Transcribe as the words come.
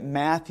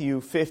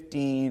Matthew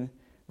 15,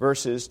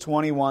 verses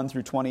 21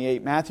 through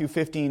 28. Matthew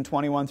 15,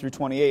 21 through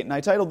 28. And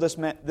I titled this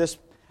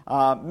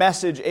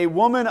message, A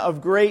Woman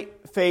of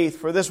Great Faith.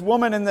 For this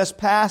woman in this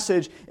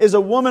passage is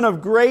a woman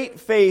of great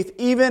faith,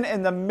 even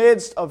in the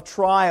midst of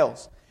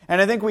trials.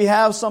 And I think we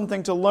have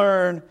something to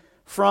learn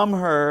from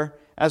her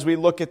as we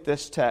look at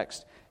this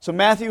text. So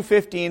Matthew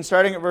 15,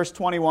 starting at verse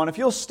 21, if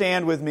you'll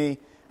stand with me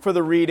for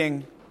the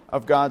reading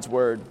of God's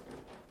Word.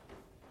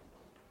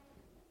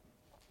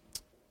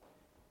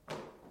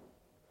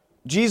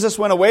 Jesus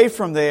went away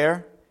from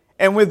there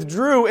and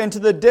withdrew into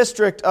the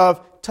district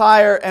of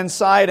Tyre and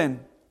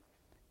Sidon.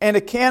 And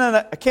a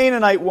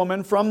Canaanite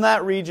woman from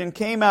that region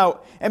came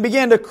out and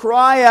began to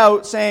cry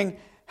out, saying,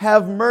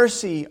 "Have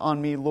mercy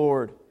on me,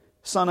 Lord,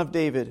 Son of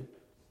David.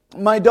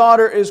 My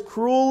daughter is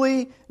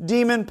cruelly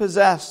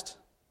demon-possessed."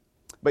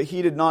 But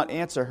he did not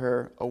answer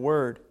her a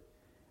word.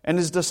 And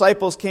his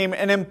disciples came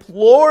and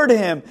implored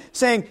him,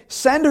 saying,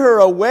 "Send her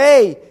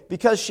away,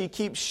 because she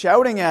keeps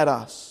shouting at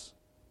us."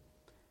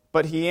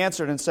 But he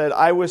answered and said,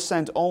 "I was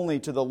sent only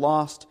to the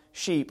lost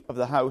sheep of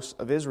the house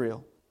of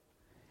Israel."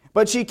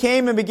 But she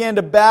came and began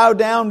to bow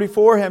down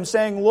before him,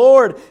 saying,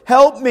 "Lord,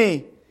 help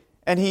me."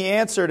 And he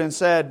answered and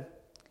said,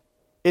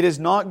 "It is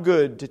not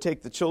good to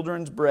take the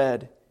children's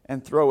bread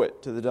and throw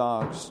it to the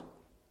dogs."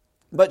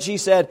 But she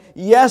said,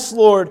 "Yes,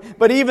 Lord,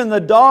 but even the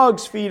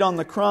dogs feed on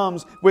the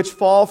crumbs which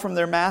fall from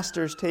their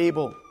master's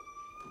table."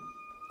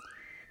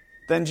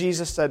 Then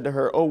Jesus said to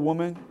her, "O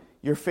woman,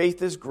 your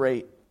faith is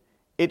great.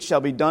 It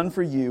shall be done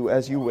for you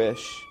as you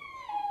wish."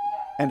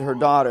 And her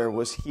daughter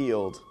was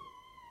healed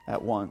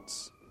at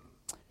once.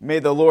 May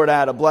the Lord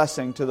add a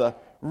blessing to the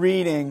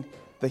reading,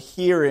 the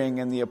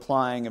hearing, and the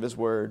applying of His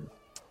Word.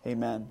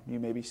 Amen. You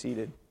may be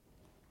seated.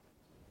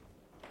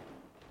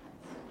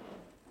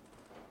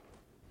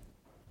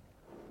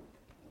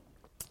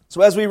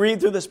 So as we read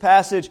through this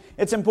passage,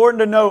 it's important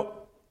to note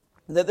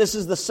that this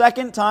is the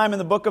second time in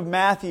the book of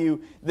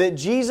Matthew that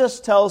Jesus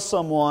tells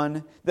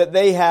someone that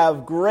they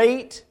have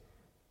great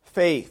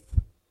faith.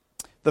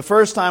 The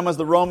first time was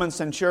the Roman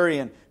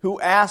centurion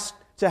who asked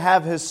to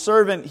have his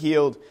servant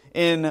healed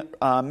in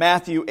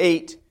Matthew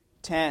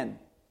 8:10.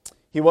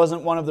 He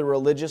wasn't one of the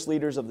religious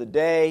leaders of the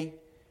day,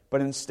 but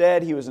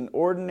instead he was an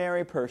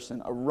ordinary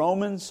person, a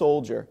Roman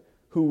soldier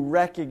who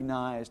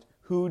recognized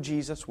who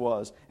Jesus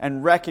was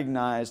and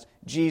recognized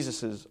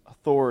Jesus'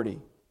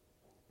 authority.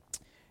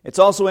 It's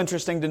also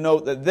interesting to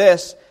note that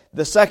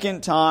the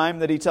second time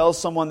that he tells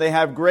someone they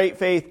have great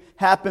faith,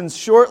 happens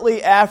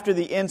shortly after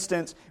the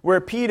instance where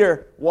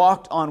Peter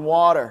walked on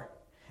water.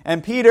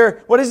 And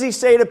Peter, what does he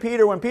say to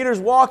Peter when Peter's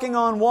walking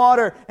on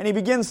water and he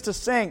begins to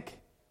sink?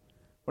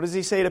 What does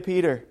he say to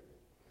Peter?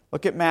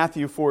 Look at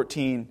Matthew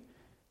 14,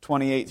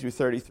 28 through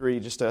 33,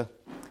 just a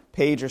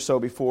page or so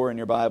before in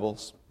your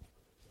Bibles.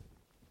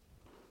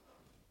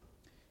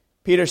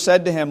 Peter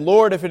said to him,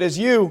 "Lord, if it is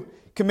you,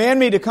 command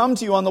me to come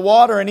to you on the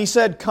water." And he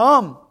said,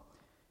 "Come."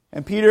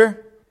 And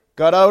Peter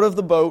got out of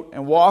the boat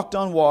and walked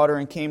on water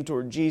and came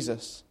toward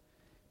Jesus.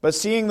 But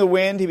seeing the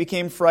wind, he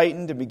became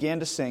frightened and began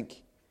to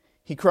sink.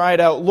 He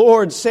cried out,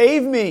 "Lord,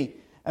 save me!"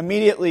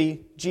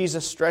 Immediately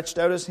Jesus stretched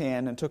out His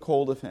hand and took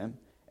hold of him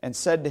and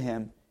said to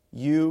him,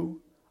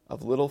 "You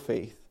of little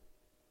faith,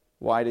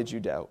 why did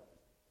you doubt?"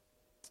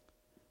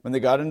 When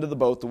they got into the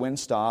boat, the wind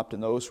stopped,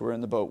 and those who were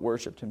in the boat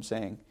worshipped Him,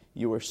 saying,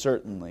 "You are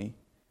certainly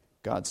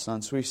God's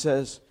Son." So he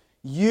says,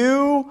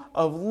 "You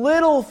of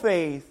little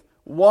faith,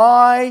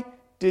 why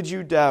did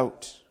you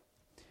doubt?"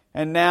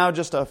 And now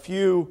just a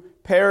few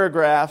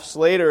paragraphs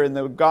later in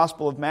the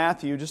Gospel of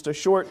Matthew, just a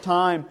short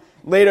time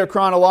later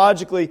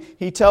chronologically,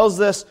 he tells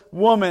this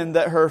woman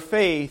that her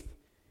faith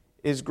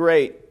is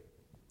great.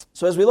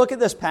 So as we look at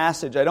this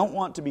passage, I don't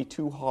want to be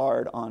too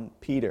hard on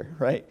Peter,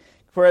 right?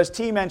 For as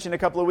T mentioned a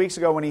couple of weeks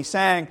ago when he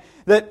sang,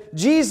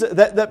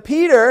 that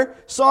Peter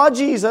saw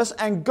Jesus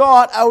and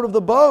got out of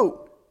the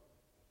boat.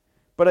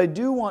 But I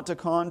do want to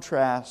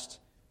contrast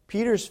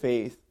Peter's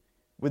faith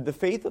with the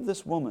faith of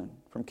this woman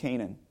from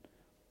Canaan.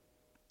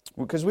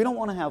 Because we don't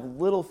want to have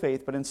little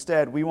faith, but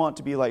instead we want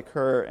to be like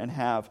her and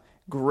have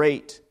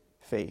great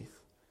faith.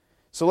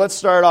 So let's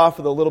start off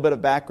with a little bit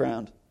of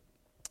background.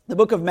 The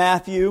book of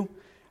Matthew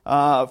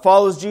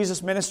follows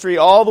Jesus' ministry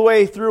all the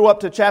way through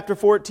up to chapter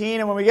 14.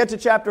 And when we get to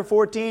chapter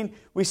 14,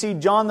 we see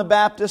John the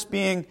Baptist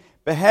being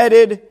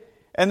beheaded.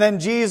 And then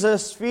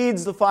Jesus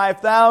feeds the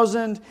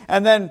 5,000.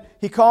 And then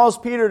He calls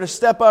Peter to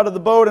step out of the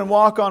boat and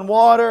walk on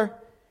water.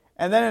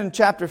 And then in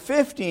chapter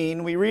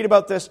 15, we read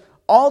about this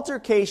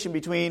altercation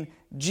between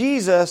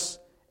Jesus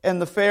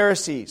and the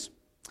Pharisees.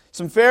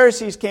 Some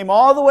Pharisees came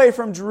all the way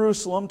from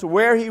Jerusalem to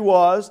where He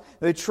was.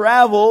 They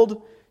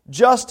traveled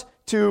just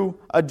to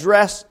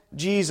address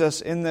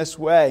Jesus in this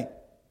way.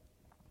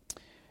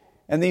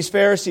 And these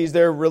Pharisees,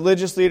 they're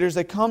religious leaders,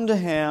 they come to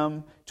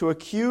Him to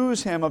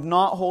accuse Him of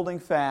not holding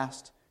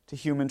fast to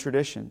human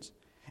traditions.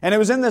 And it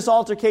was in this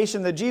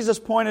altercation that Jesus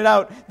pointed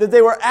out that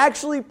they were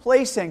actually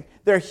placing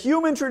their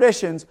human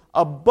traditions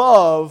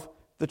above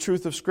the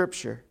truth of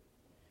Scripture.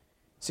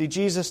 See,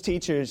 Jesus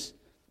teaches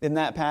in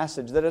that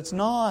passage that it's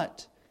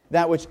not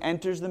that which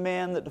enters the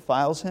man that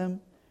defiles him,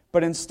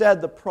 But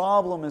instead, the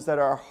problem is that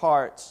our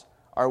hearts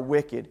are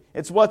wicked.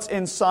 It's what's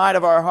inside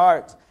of our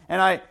hearts.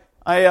 And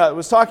I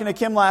was talking to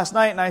Kim last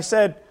night, and I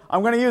said,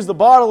 I'm going to use the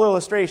bottle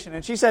illustration.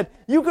 And she said,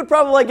 you could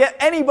probably get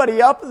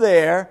anybody up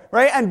there,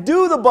 right, and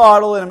do the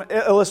bottle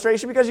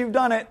illustration because you've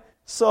done it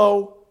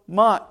so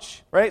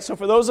much, right? So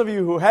for those of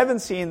you who haven't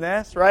seen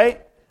this,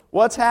 right,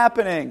 what's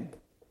happening?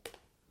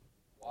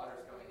 Water's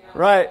coming out.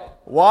 Right.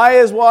 Why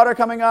is water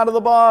coming out of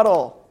the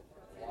bottle?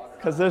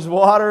 Because there's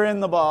water in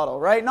the bottle,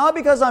 right? Not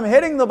because I'm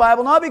hitting the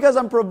Bible, not because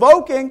I'm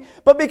provoking,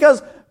 but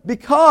because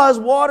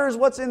water is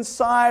what's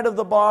inside of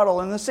the bottle.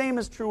 And the same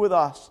is true with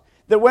us.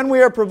 That when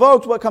we are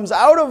provoked, what comes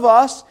out of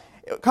us,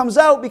 it comes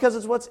out because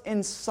it's what's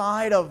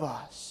inside of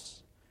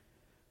us.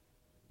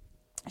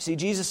 See,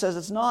 Jesus says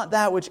it's not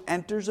that which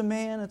enters a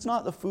man. It's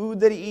not the food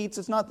that he eats.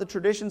 It's not the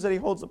traditions that he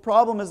holds. The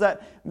problem is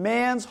that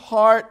man's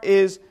heart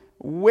is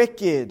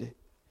wicked.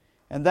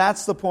 And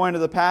that's the point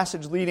of the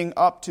passage leading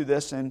up to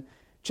this in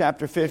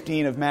chapter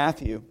 15 of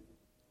Matthew.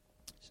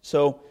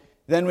 So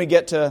then we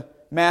get to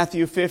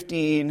Matthew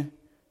 15,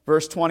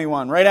 verse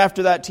 21. Right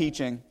after that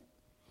teaching,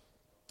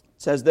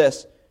 it says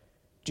this,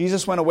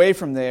 Jesus went away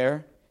from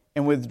there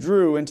and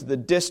withdrew into the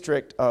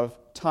district of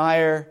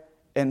Tyre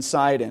and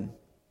Sidon.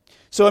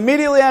 So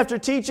immediately after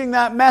teaching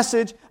that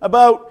message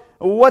about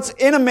what's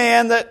in a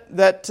man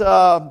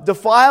that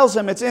defiles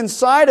him, it's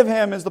inside of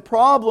him is the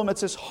problem,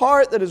 it's his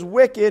heart that is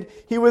wicked,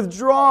 he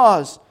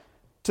withdraws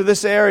to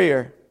this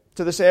area.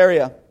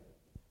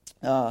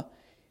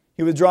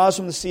 He withdraws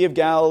from the Sea of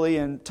Galilee,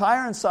 and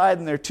Tyre and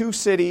Sidon, they're two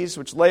cities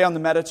which lay on the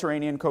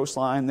Mediterranean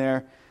coastline.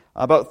 They're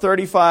about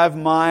 35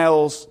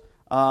 miles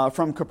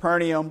from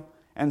Capernaum,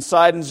 and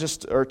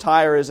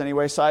Tyre is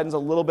anyway. Sidon's a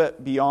little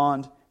bit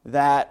beyond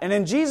that. And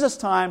in Jesus'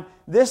 time,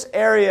 this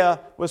area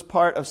was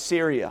part of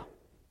Syria.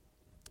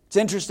 It's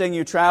interesting,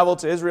 you travel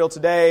to Israel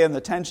today and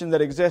the tension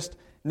that exists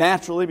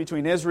naturally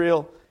between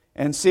Israel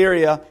and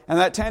Syria, and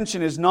that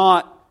tension is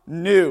not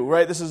new,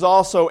 right? This is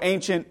also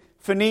ancient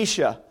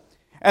Phoenicia.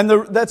 And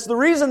that's the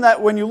reason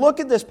that when you look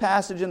at this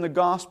passage in the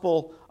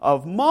Gospel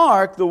of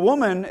Mark, the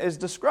woman is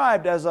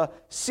described as a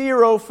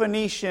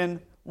Syro-Phoenician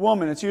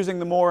woman. It's using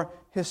the more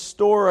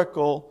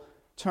historical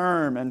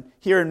term. And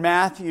here in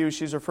Matthew,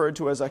 she's referred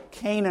to as a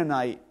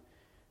Canaanite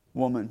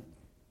woman.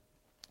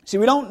 See,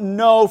 we don't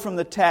know from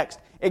the text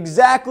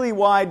exactly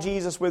why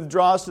Jesus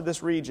withdraws to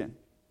this region.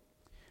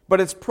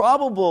 But it's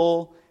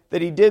probable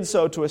that he did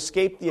so to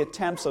escape the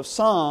attempts of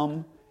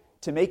some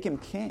to make him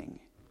king,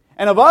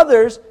 and of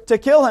others to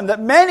kill him. That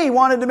many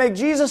wanted to make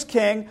Jesus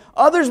king,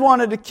 others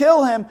wanted to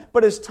kill him,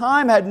 but his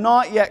time had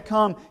not yet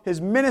come. His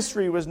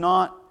ministry was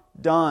not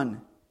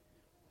done.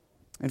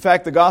 In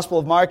fact, the Gospel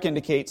of Mark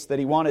indicates that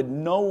he wanted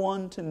no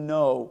one to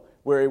know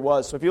where he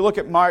was. So if you look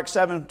at Mark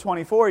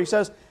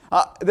 7:24,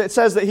 it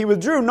says that he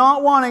withdrew,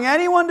 not wanting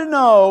anyone to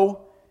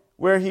know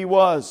where he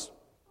was.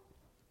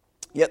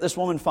 Yet this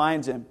woman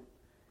finds him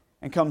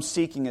and comes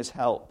seeking his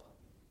help.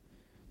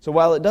 So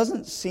while it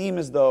doesn't seem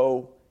as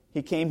though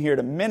he came here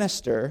to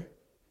minister,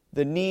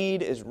 the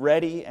need is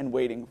ready and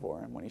waiting for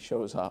him when he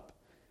shows up.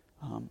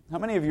 How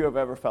many of you have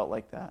ever felt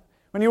like that?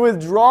 When you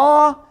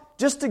withdraw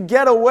just to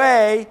get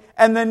away,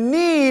 and the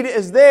need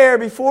is there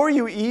before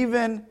you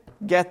even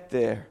get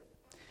there.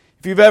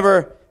 If you've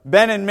ever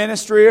been in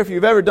ministry, or if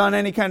you've ever done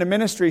any kind of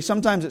ministry,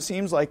 sometimes it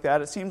seems like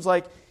that. It seems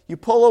like you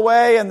pull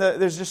away and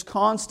there's just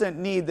constant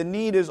need. The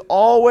need is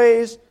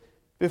always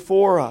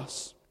before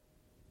us.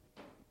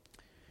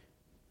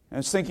 I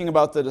was thinking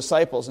about the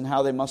disciples and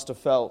how they must have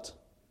felt.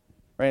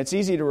 Right? It's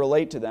easy to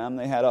relate to them.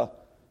 They had a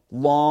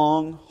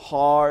long,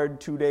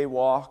 hard 2-day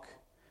walk.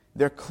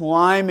 They're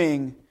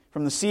climbing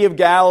from the Sea of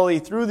Galilee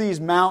through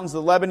these mountains,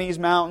 the Lebanese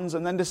mountains,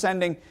 and then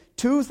descending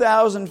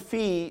 2,000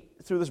 feet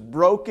through this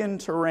broken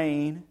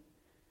terrain.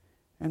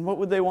 And what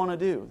would they want to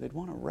do? They'd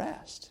want to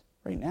rest,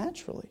 right,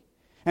 naturally.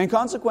 And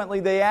consequently,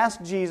 they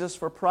ask Jesus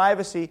for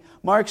privacy.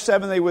 Mark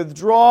 7, they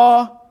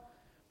withdraw,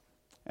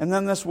 and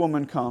then this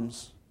woman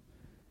comes,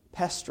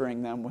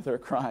 pestering them with her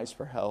cries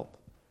for help,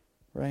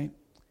 right?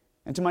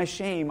 And to my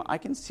shame, I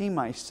can see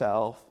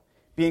myself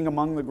being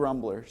among the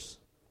grumblers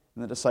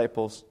and the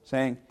disciples,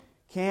 saying,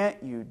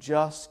 can't you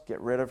just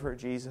get rid of her,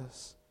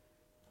 Jesus?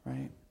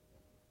 Right?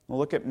 We'll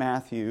look at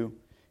Matthew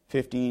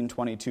 15,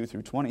 22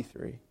 through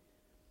 23. A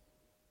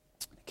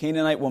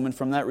Canaanite woman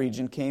from that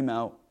region came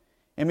out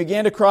and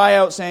began to cry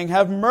out, saying,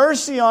 have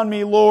mercy on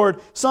me,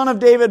 Lord, Son of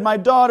David, my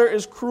daughter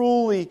is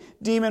cruelly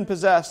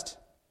demon-possessed.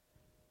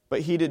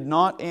 But he did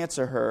not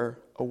answer her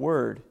a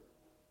word.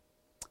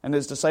 And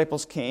his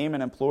disciples came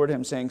and implored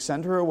him, saying,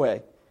 send her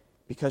away,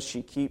 because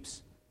she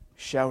keeps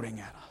shouting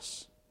at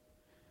us.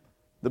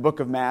 The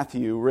book of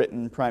Matthew,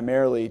 written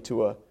primarily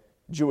to a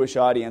Jewish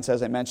audience,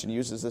 as I mentioned,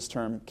 uses this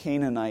term,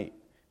 Canaanite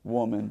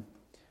woman.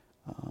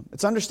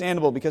 It's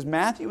understandable because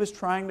Matthew is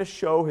trying to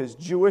show his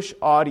Jewish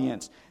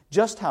audience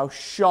just how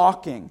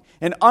shocking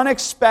and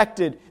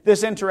unexpected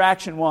this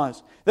interaction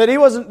was. That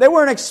they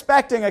weren't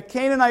expecting a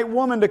Canaanite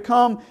woman to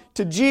come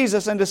to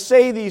Jesus and to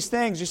say these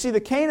things. You see,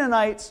 the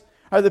Canaanites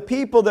are the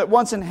people that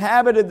once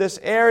inhabited this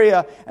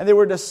area, and they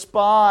were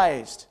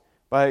despised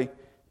by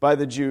by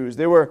the Jews.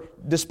 They were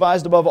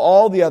despised above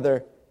all the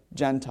other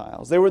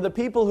Gentiles. They were the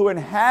people who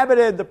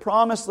inhabited the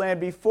promised land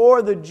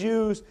before the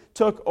Jews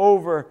took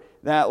over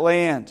that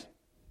land.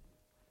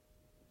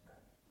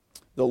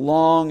 The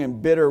long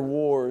and bitter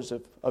wars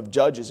of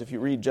Judges, if you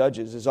read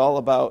Judges, is all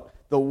about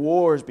the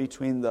wars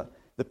between the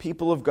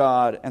people of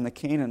God and the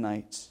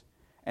Canaanites.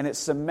 And it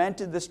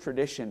cemented this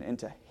tradition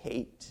into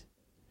hate.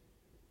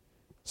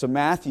 So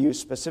Matthew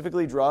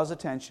specifically draws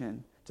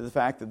attention to the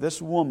fact that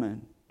this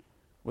woman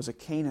was a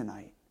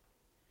Canaanite.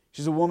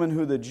 She's a woman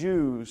who the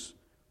Jews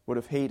would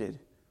have hated,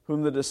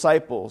 whom the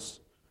disciples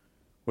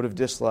would have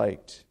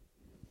disliked.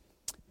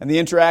 And the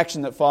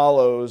interaction that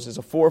follows is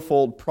a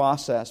fourfold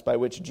process by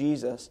which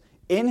Jesus,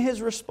 in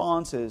his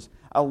responses,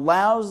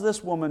 allows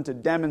this woman to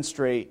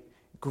demonstrate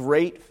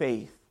great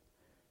faith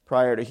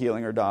prior to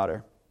healing her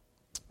daughter.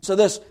 So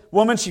this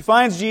woman, she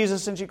finds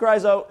Jesus and she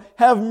cries out,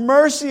 "Have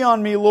mercy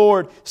on me,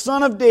 Lord,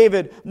 Son of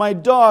David. My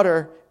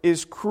daughter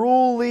is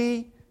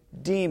cruelly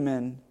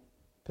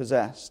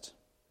demon-possessed."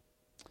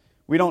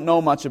 We don't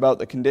know much about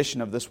the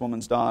condition of this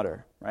woman's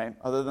daughter, right?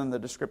 Other than the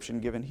description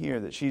given here,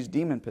 that she's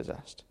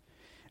demon-possessed.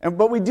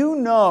 But we do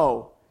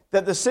know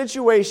that the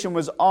situation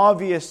was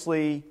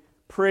obviously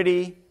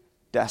pretty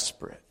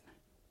desperate.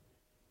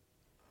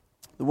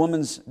 The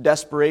woman's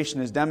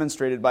desperation is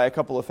demonstrated by a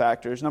couple of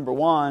factors. Number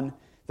one,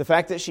 the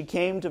fact that she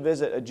came to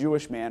visit a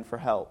Jewish man for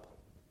help.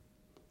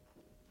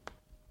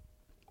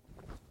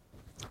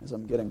 As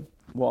I'm getting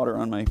water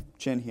on my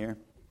chin here.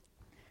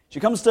 She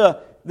comes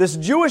to this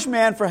Jewish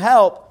man for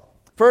help,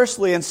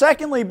 firstly, and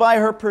secondly, by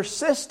her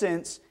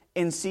persistence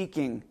in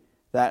seeking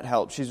that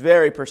help. She's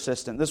very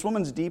persistent. This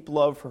woman's deep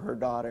love for her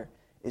daughter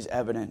is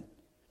evident.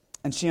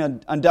 And she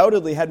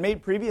undoubtedly had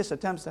made previous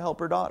attempts to help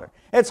her daughter.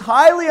 It's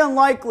highly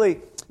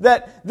unlikely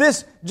that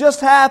this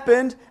just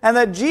happened and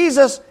that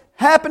Jesus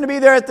happened to be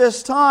there at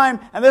this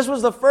time, and this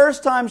was the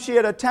first time she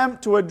had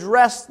attempted to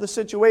address the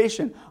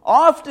situation.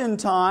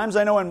 Oftentimes,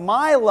 I know in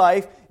my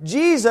life,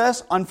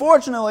 Jesus,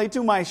 unfortunately,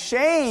 to my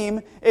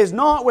shame, is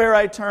not where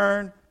I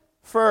turn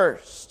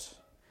first.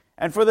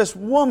 And for this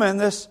woman,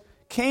 this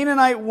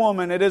Canaanite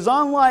woman, it is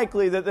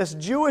unlikely that this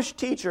Jewish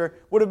teacher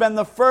would have been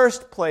the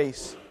first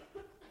place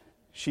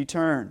she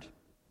turned.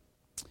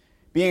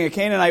 Being a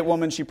Canaanite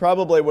woman, she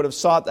probably would have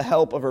sought the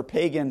help of her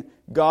pagan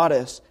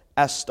goddess,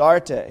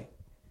 Astarte.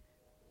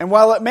 And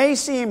while it may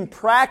seem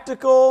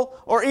practical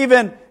or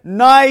even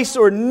nice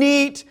or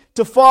neat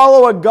to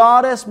follow a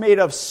goddess made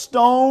of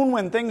stone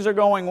when things are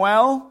going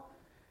well,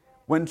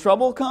 when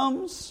trouble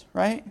comes,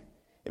 right,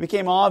 it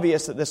became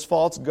obvious that this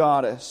false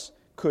goddess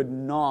could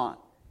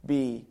not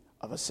be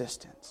of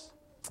assistance.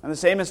 And the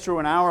same is true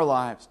in our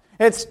lives.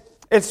 It's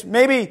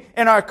maybe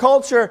in our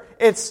culture,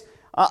 it's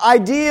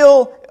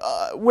ideal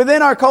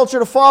within our culture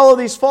to follow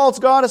these false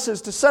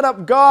goddesses, to set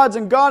up gods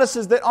and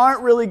goddesses that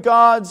aren't really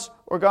gods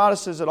or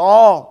goddesses at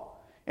all.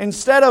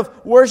 Instead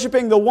of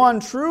worshiping the one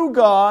true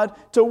God,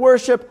 to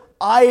worship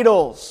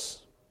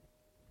idols.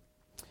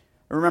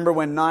 I remember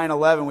when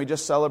 9/11, we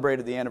just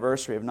celebrated the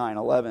anniversary of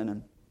 9/11,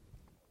 and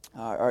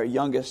our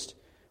youngest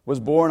was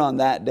born on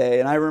that day.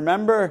 And I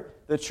remember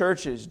the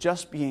churches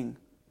just being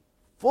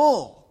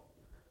full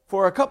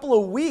for a couple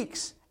of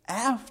weeks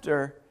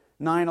after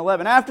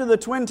 9/11. After the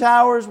Twin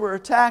Towers were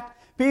attacked,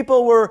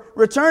 people were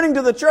returning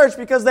to the church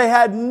because they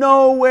had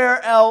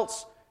nowhere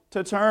else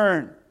to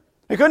turn.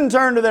 They couldn't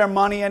turn to their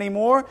money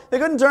anymore. They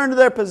couldn't turn to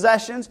their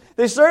possessions.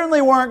 They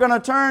certainly weren't going to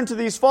turn to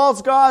these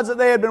false gods that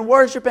they had been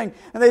worshiping.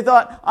 And they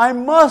thought, I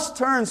must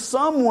turn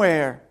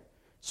somewhere.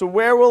 So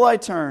where will I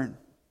turn?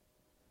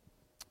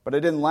 But it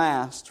didn't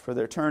last, for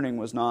their turning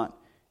was not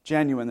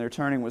genuine. Their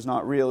turning was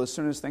not real. As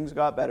soon as things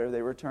got better,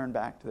 they returned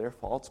back to their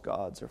false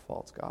gods or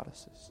false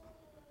goddesses.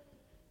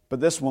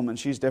 But this woman,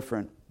 she's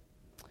different.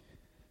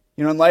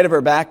 You know, in light of her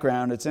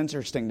background, it's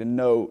interesting to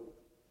note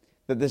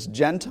that this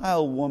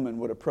Gentile woman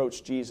would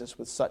approach Jesus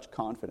with such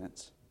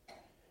confidence.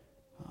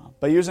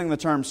 By using the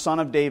term Son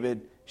of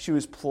David, she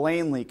was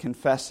plainly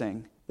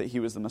confessing that he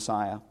was the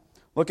Messiah.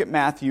 Look at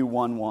Matthew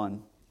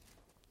 1:1.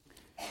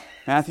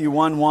 Matthew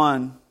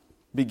 1:1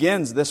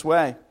 begins this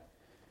way.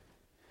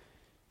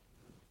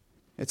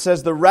 It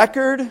says, the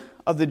record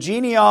of the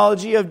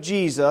genealogy of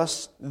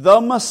Jesus,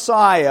 the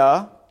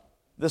Messiah,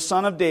 the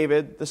son of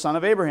David, the son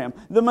of Abraham.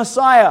 The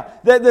Messiah,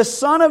 that the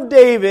son of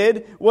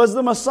David was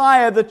the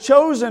Messiah, the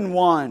chosen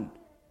one.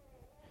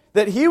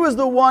 That he was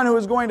the one who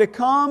was going to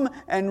come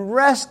and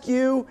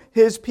rescue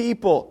his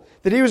people.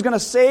 That he was going to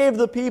save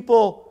the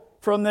people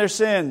from their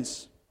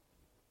sins.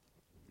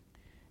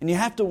 And you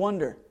have to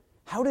wonder,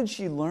 how did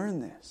she learn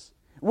this?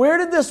 Where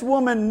did this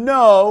woman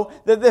know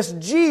that this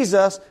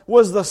Jesus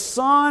was the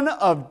son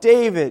of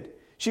David?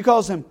 She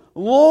calls him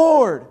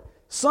Lord,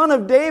 Son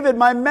of David,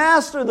 my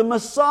Master, the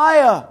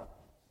Messiah.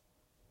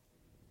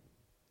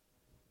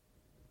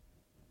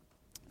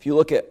 If you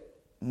look at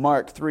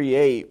Mark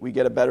 3:8, we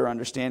get a better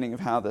understanding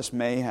of how this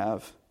may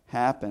have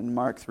happened.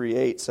 Mark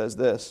 3:8 says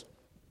this.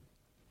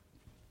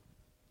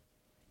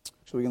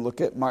 So we can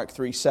look at Mark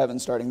 3:7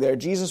 starting there.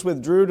 Jesus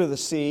withdrew to the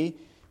sea,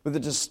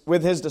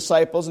 with his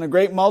disciples, and a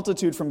great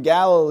multitude from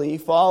Galilee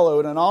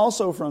followed, and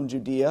also from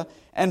Judea,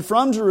 and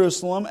from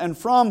Jerusalem, and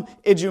from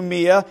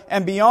Idumea,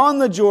 and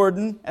beyond the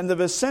Jordan, and the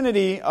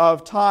vicinity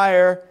of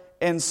Tyre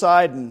and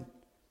Sidon.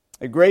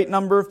 A great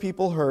number of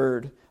people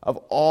heard of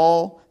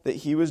all that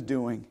he was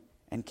doing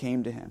and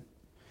came to him.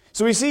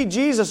 So we see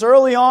Jesus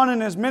early on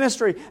in his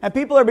ministry, and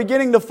people are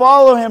beginning to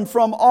follow him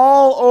from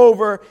all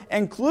over,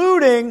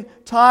 including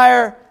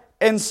Tyre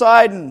and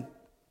Sidon.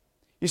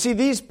 You see,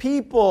 these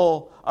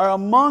people are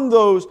among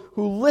those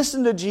who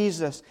listened to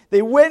Jesus.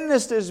 They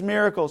witnessed his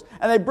miracles,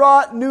 and they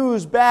brought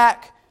news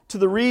back to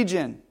the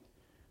region,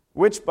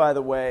 which, by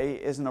the way,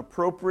 is an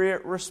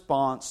appropriate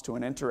response to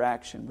an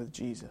interaction with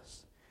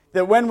Jesus.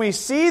 That when we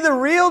see the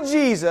real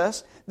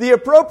Jesus, the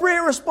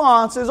appropriate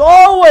response is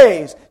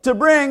always to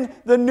bring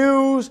the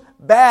news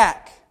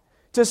back.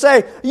 To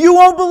say, you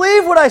won't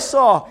believe what I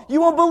saw. You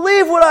won't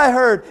believe what I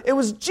heard. It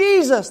was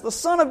Jesus, the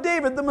Son of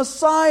David, the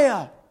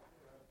Messiah.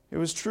 It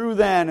was true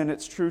then, and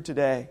it's true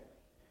today.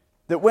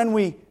 That when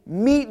we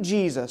meet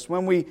Jesus,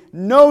 when we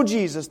know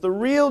Jesus, the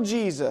real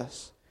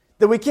Jesus,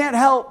 that we can't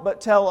help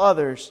but tell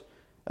others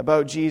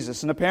about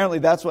Jesus. And apparently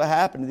that's what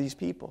happened to these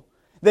people.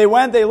 They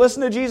went, they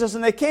listened to Jesus,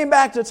 and they came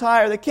back to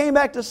Tyre, they came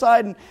back to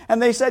Sidon, and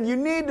they said, you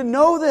need to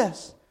know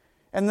this.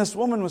 And this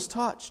woman was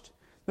touched.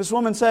 This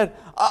woman said,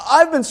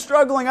 I've been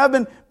struggling, I've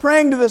been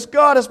praying to this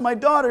goddess, my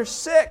daughter's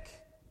sick.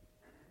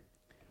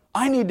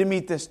 I need to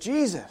meet this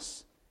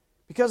Jesus.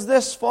 Because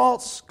this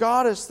false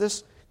goddess,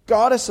 this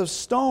goddess of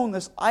stone,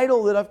 this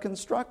idol that I've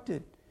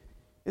constructed,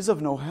 is of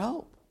no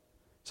help.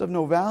 It's of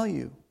no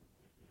value.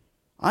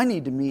 I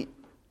need to meet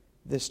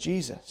this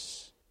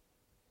Jesus.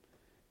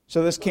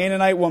 So this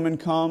Canaanite woman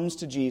comes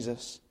to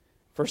Jesus,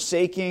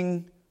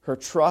 forsaking her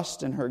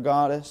trust in her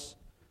goddess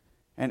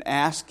and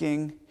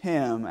asking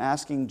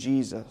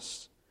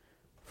Jesus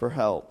for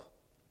help.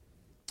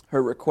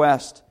 Her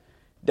request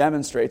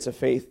demonstrates a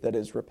faith that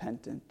is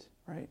repentant,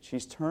 right?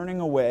 She's turning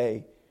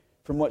away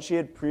from what she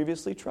had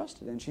previously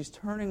trusted in. She's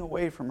turning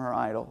away from her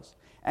idols.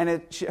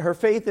 And her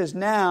faith is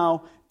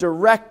now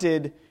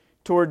directed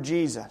toward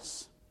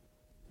Jesus.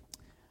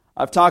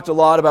 I've talked a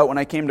lot about when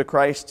I came to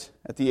Christ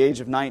at the age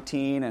of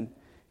 19 and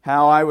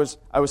how I was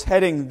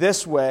heading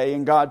this way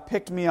and God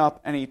picked me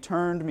up and He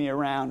turned me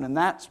around. And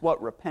that's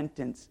what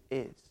repentance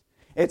is.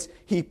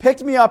 He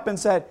picked me up and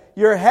said,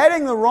 you're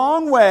heading the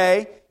wrong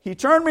way. He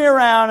turned me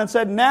around and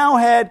said, now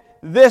head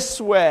this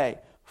way.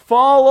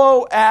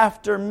 Follow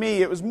after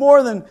me. It was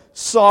more than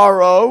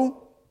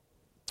sorrow,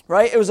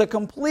 right? It was a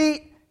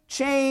complete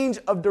change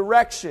of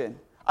direction.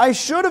 I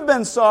should have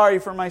been sorry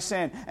for my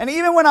sin. And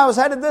even when I was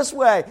headed this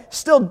way,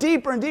 still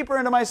deeper and deeper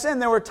into my sin,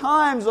 there were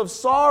times of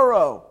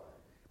sorrow.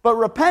 But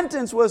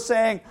repentance was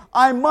saying,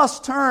 I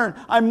must turn,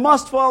 I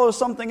must follow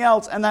something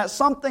else. And that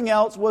something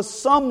else was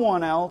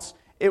someone else.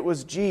 It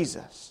was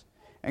Jesus.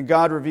 And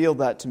God revealed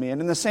that to me.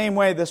 And in the same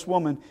way, this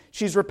woman,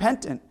 she's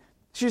repentant.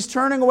 She's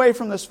turning away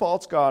from this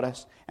false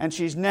goddess. And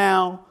she's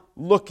now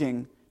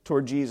looking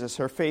toward Jesus.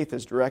 Her faith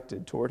is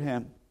directed toward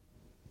Him.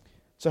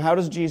 So how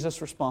does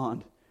Jesus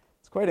respond?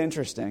 It's quite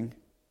interesting.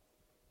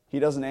 He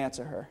doesn't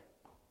answer her.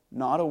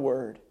 Not a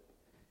word.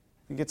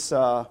 I think it's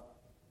the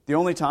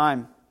only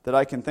time that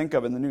I can think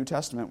of in the New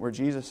Testament where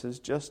Jesus is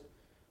just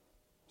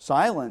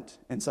silent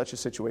in such a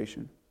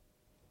situation.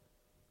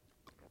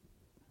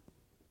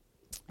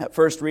 At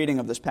first reading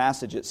of this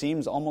passage, it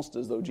seems almost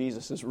as though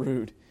Jesus is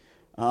rude.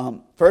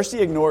 First, he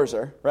ignores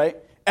her, right?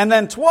 And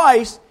then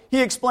twice,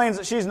 he explains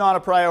that she's not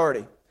a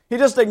priority. He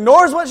just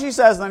ignores what she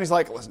says, and then he's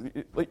like,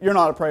 listen, you're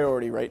not a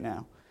priority right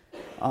now.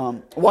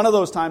 One of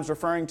those times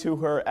referring to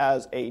her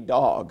as a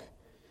dog.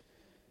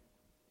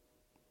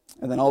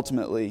 And then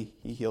ultimately,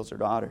 he heals her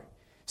daughter.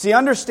 See,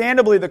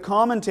 understandably, the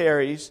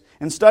commentaries,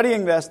 in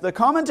studying this, the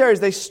commentaries,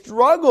 they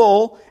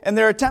struggle in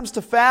their attempts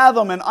to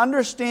fathom and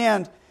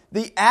understand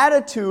the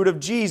attitude of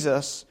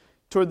Jesus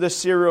toward this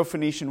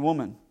Syro-Phoenician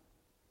woman.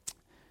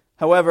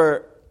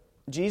 However,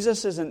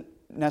 Jesus isn't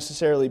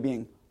necessarily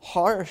being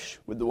harsh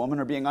with the woman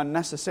or being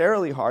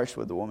unnecessarily harsh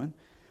with the woman,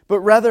 but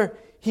rather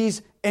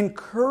He's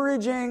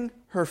encouraging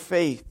her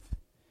faith.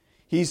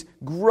 He's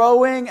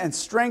growing and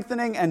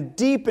strengthening and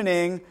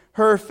deepening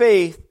her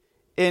faith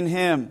in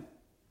Him.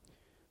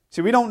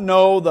 See, we don't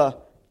know the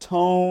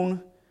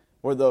tone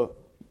or the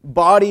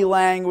body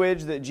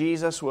language that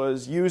Jesus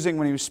was using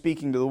when He was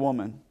speaking to the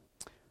woman.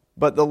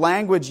 But the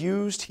language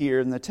used here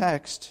in the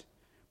text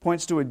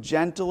points to a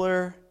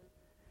gentler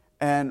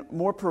and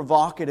more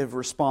provocative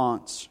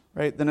response,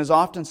 right, than is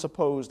often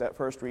supposed at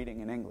first reading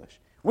in English.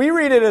 We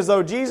read it as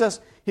though Jesus,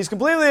 He's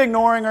completely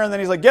ignoring her, and then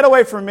He's like, get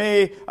away from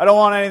me, I don't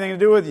want anything to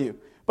do with you.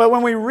 But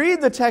when we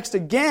read the text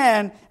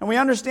again, and we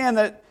understand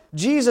that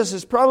Jesus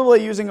is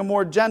probably using a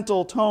more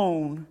gentle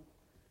tone,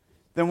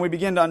 then we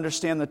begin to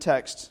understand the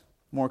text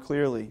more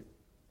clearly.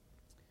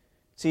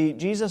 See,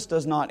 Jesus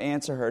does not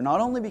answer her,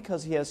 not only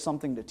because He has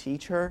something to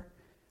teach her,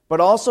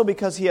 but also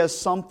because He has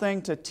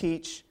something to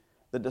teach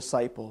the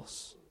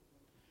disciples.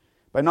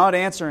 By not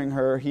answering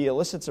her, He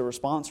elicits a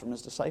response from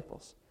His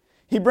disciples.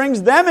 He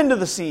brings them into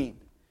the scene.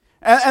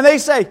 And they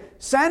say,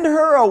 send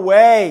her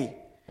away,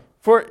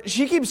 For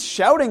she keeps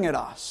shouting at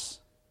us.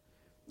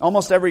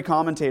 Almost every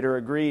commentator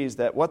agrees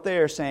that what they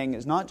are saying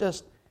is not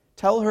just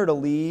tell her to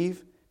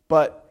leave,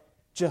 but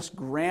just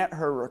grant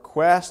her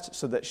request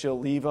so that she'll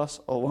leave us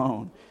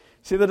alone.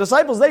 See, the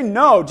disciples, they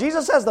know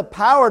Jesus has the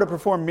power to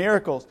perform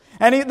miracles.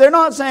 And they're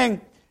not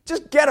saying,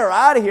 just get her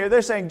out of here.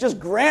 They're saying, just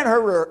grant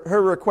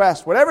her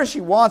request. Whatever she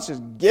wants,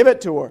 just give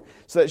it to her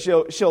so that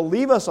she'll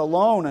leave us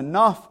alone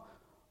enough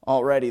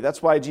already.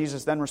 That's why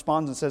Jesus then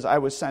responds and says, I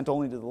was sent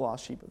only to the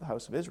lost sheep of the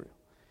house of Israel.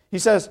 He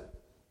says,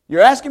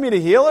 you're asking me to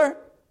heal her?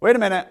 Wait a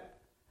minute.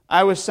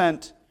 I was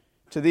sent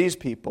to these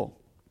people.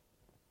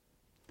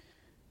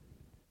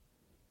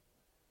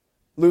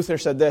 Luther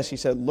said this. He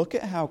said, look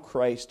at how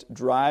Christ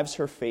drives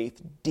her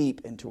faith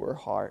deep into her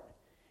heart,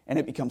 and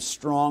it becomes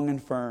strong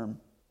and firm.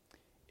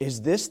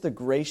 Is this the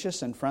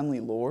gracious and friendly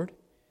Lord?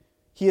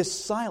 He is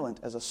silent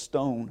as a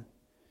stone.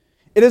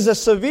 It is a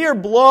severe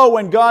blow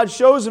when God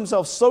shows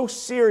himself so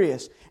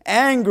serious,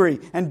 angry,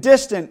 and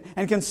distant,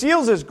 and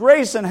conceals his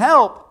grace and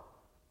help.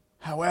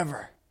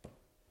 However,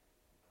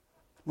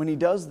 when he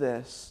does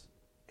this,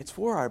 it's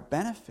for our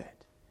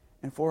benefit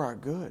and for our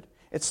good.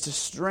 It's to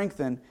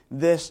strengthen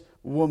this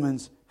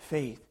woman's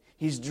faith.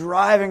 He's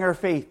driving her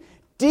faith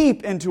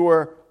deep into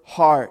her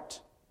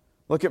heart.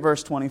 Look at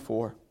verse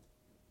 24.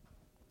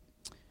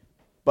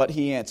 But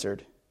he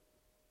answered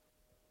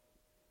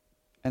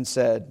and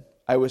said,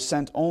 I was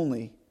sent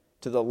only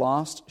to the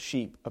lost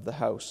sheep of the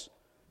house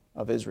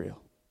of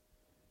Israel.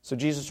 So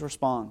Jesus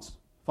responds,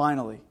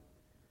 finally,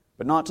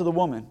 but not to the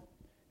woman.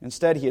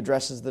 Instead, he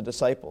addresses the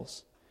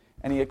disciples,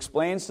 and he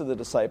explains to the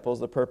disciples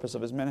the purpose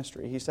of his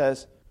ministry. He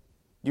says,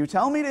 you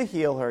tell me to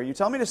heal her, you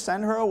tell me to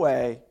send her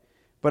away,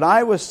 but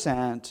I was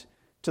sent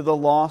to the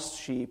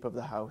lost sheep of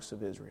the house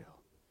of Israel.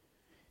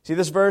 See,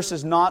 this verse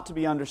is not to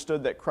be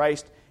understood that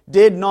Christ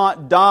did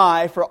not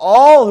die for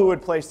all who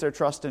would place their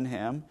trust in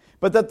him,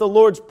 but that the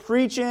Lord's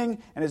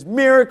preaching and his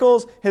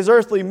miracles, his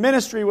earthly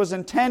ministry was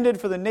intended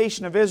for the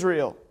nation of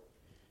Israel.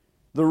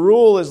 The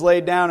rule is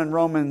laid down in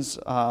Romans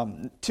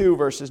 2,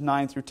 verses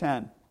 9 through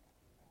 10.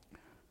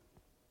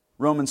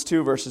 Romans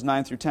 2, verses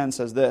 9 through 10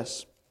 says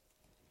this.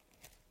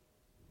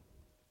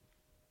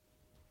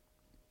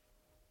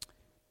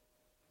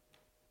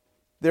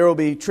 There will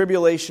be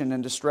tribulation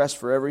and distress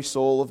for every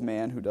soul of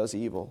man who does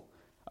evil,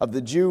 of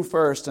the Jew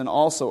first and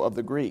also of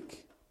the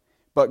Greek.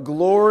 But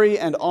glory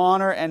and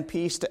honor and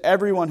peace to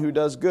everyone who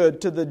does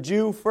good, to the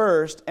Jew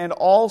first and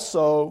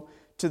also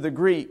to the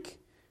Greek.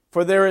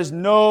 For there is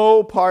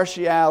no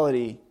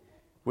partiality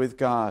with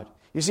God.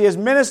 You see, his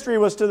ministry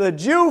was to the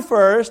Jew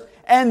first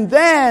and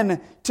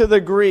then to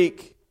the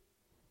Greek.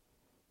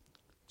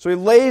 So he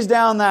lays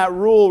down that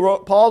rule,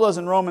 Paul does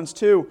in Romans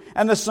 2.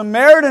 And the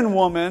Samaritan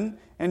woman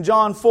in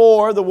John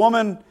 4, the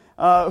woman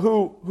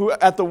who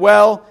at the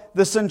well,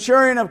 the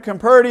centurion of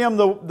Capernaum,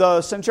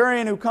 the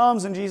centurion who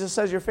comes and Jesus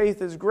says, your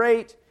faith is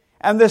great,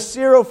 and the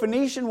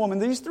Syrophoenician woman,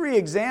 these three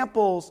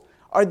examples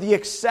are the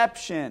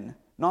exception,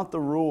 not the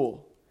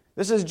rule.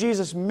 This is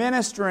Jesus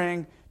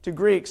ministering to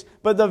Greeks,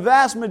 but the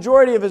vast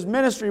majority of his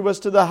ministry was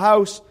to the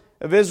house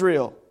of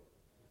Israel.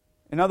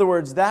 In other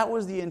words, that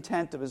was the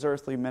intent of his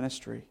earthly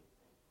ministry.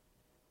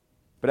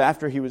 But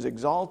after he was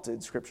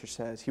exalted, Scripture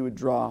says, he would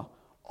draw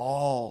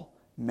all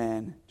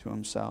men to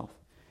himself.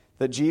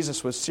 That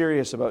Jesus was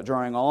serious about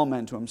drawing all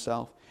men to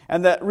himself.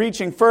 And that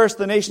reaching first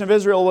the nation of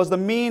Israel was the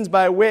means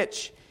by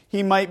which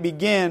he might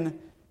begin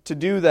to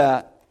do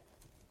that.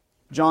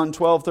 John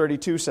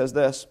 12:32 says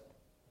this.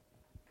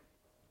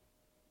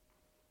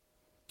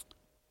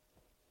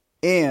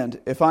 And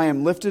if I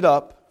am lifted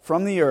up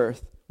from the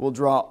earth, will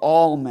draw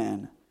all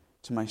men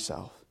to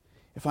myself.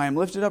 If I am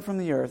lifted up from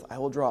the earth, I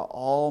will draw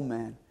all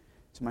men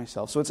to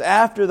myself. So it's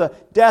after the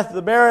death,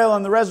 the burial,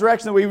 and the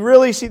resurrection that we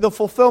really see the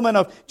fulfillment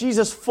of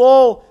Jesus'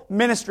 full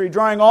ministry,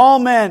 drawing all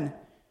men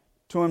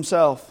to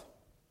himself.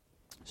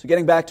 So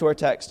getting back to our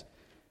text,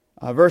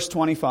 verse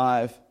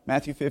 25,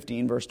 Matthew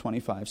 15, verse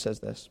 25 says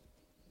this.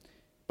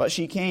 But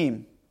she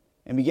came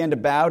and began to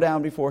bow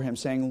down before him,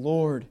 saying,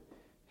 Lord,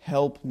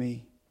 help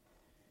me.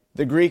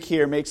 The Greek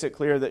here makes it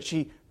clear that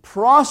she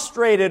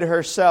prostrated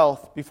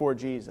herself before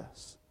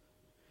Jesus.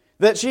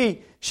 That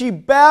she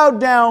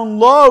bowed down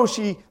low,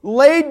 she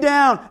laid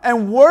down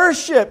and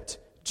worshipped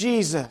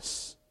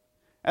Jesus.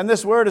 And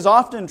this word is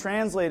often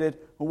translated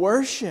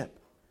worship.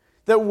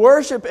 That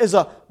worship is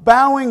a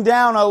bowing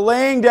down, a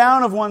laying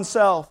down of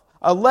oneself,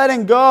 a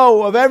letting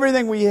go of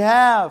everything we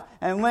have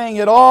and laying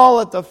it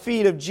all at the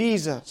feet of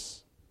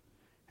Jesus.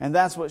 And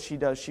that's what she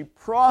does. She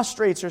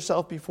prostrates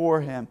herself before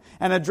him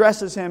and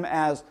addresses him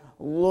as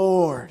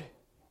Lord.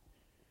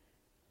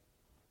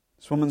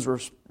 This woman's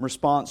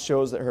response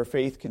shows that her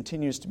faith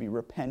continues to be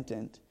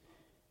repentant.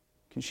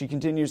 She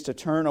continues to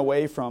turn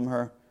away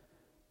from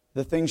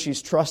the things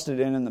she's trusted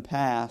in the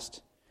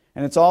past.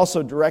 And it's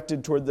also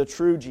directed toward the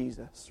true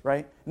Jesus,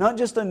 right? Not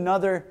just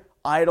another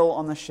idol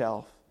on the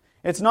shelf.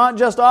 It's not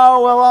just,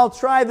 oh, well, I'll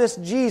try this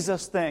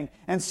Jesus thing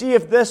and see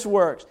if this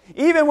works.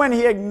 Even when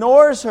he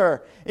ignores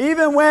her,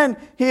 even when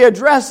he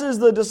addresses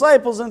the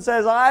disciples and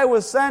says, I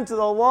was sent to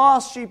the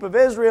lost sheep of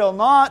Israel,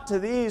 not to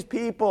these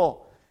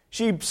people.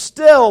 She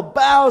still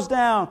bows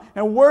down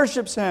and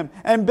worships Him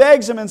and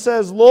begs Him and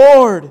says,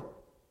 Lord.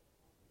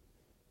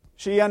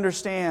 She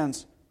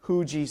understands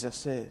who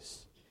Jesus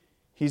is.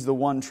 He's the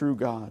one true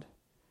God,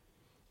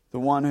 the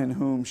one in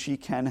whom she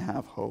can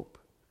have hope.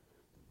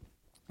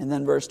 And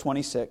then verse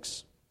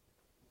 26,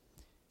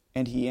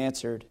 and He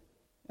answered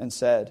and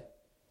said,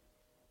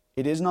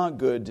 it is not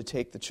good to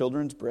take the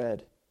children's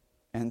bread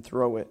and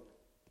throw it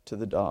to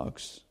the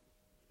dogs.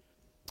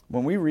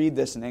 When we read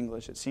this in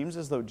English, it seems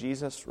as though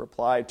Jesus'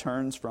 reply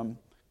turns from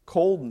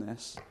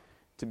coldness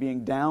to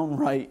being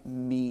downright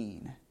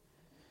mean.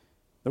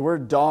 The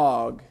word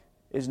dog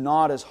is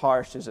not as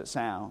harsh as it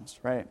sounds,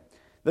 right?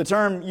 The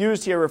term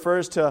used here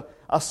refers to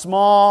a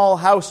small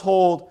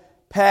household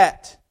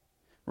pet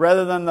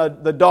rather than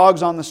the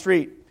dogs on the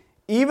street.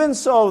 Even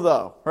so,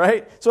 though,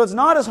 right? So it's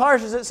not as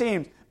harsh as it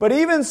seems. But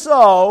even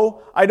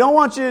so, I don't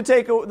want you to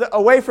take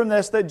away from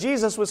this that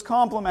Jesus was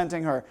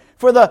complimenting her.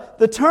 For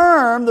the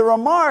term, the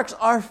remarks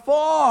are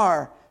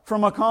far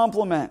from a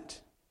compliment.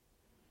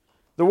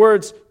 The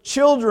words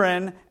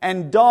children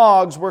and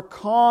dogs were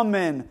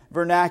common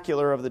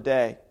vernacular of the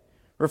day.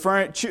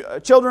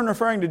 Children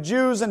referring to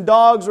Jews and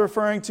dogs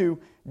referring to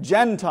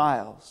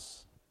Gentiles.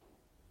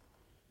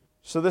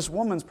 So this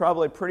woman's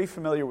probably pretty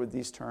familiar with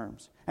these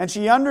terms. And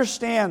she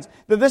understands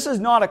that this is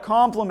not a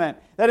compliment,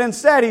 that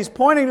instead He's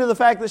pointing to the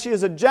fact that she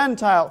is a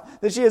Gentile,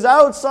 that she is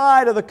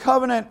outside of the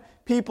covenant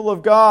people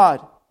of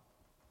God.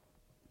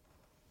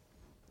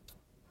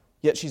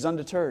 Yet she's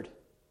undeterred.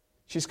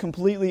 She's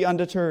completely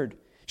undeterred.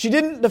 She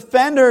didn't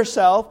defend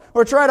herself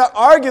or try to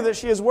argue that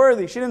she is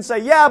worthy. She didn't say,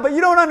 yeah, but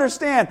you don't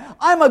understand.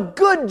 I'm a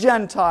good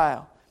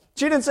Gentile.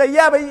 She didn't say,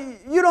 yeah, but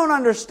you don't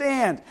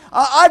understand.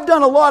 I've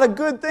done a lot of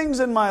good things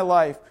in my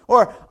life.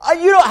 Or,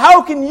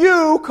 how can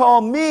you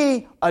call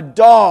me a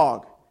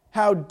dog?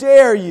 How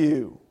dare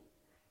you?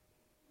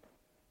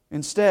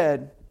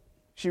 Instead,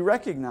 she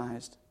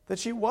recognized that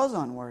she was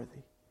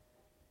unworthy.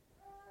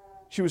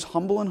 She was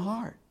humble in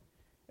heart.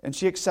 And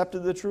she accepted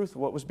the truth of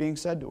what was being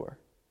said to her.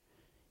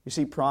 You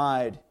see,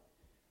 pride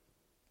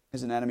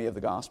is an enemy of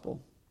the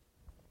gospel.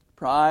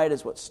 Pride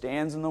is what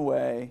stands in the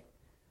way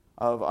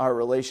of our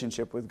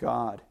relationship with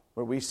God,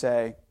 where we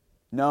say,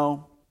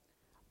 no,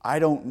 I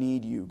don't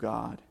need you,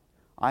 God.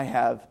 I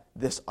have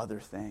this other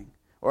thing.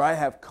 Or I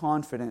have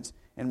confidence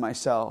in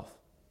myself.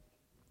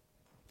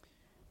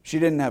 She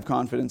didn't have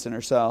confidence in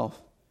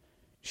herself.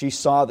 She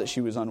saw that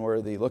she was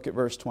unworthy. Look at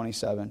verse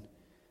 27.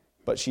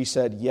 But she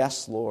said,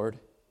 yes, Lord,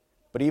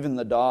 but even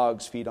the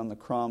dogs feed on the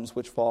crumbs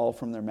which fall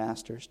from their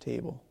master's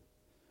table.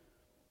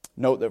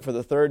 Note that for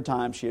the third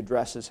time she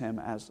addresses Him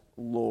as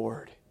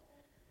Lord.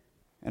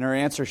 And her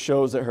answer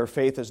shows that her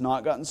faith has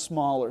not gotten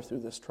smaller through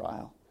this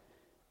trial,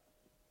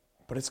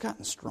 but it's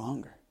gotten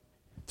stronger.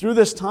 Through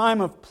this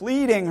time of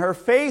pleading, her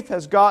faith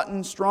has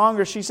gotten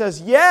stronger. She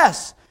says,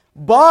 yes,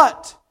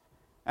 but,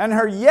 and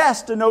her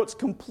yes denotes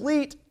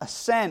complete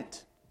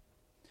assent.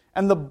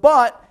 And the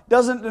but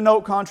doesn't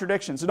denote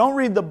contradiction. So don't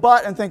read the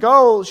but and think,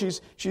 oh,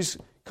 she's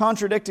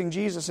contradicting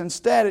Jesus.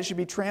 Instead, it should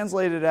be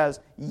translated as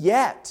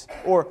yet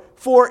or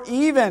for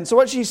even. So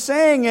what she's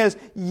saying is,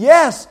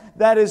 yes,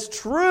 that is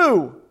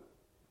true.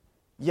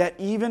 Yet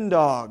even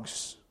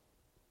dogs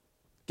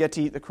get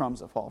to eat the crumbs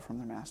that fall from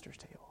their master's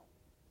table.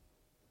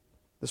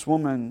 This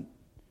woman,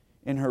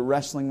 in her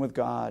wrestling with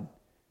God,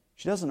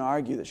 she doesn't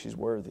argue that she's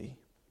worthy,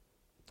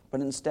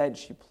 but instead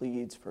she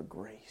pleads for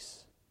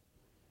grace.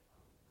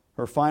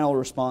 Her final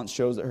response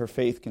shows that her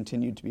faith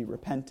continued to be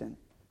repentant.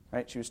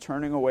 Right? She was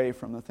turning away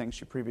from the things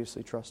she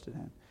previously trusted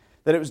in.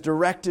 That it was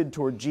directed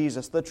toward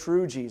Jesus, the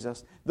true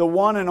Jesus, the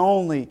one and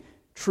only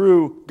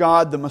true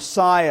God, the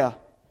Messiah.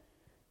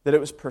 That it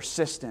was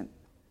persistent.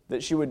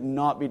 That she would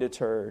not be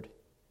deterred.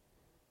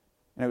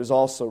 And it was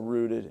also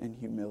rooted in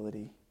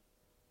humility.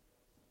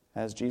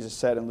 As Jesus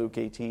said in Luke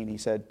 18, He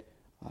said,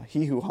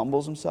 he who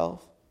humbles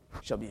himself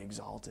shall be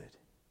exalted.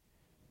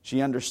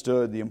 She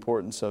understood the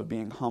importance of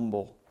being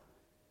humble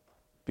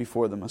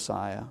before the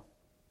Messiah.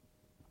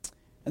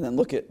 And then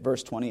look at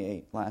verse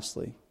 28,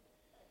 lastly.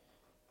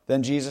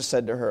 Then Jesus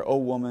said to her, O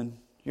woman,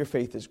 your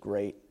faith is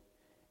great.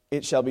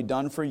 It shall be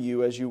done for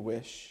you as you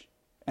wish.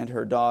 And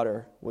her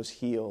daughter was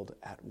healed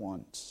at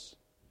once.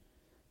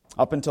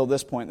 Up until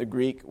this point, the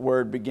Greek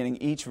word beginning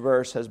each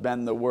verse has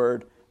been the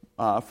word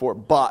for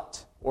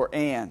but or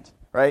and,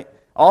 right?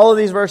 All of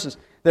these verses,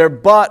 they're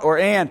but or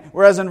and.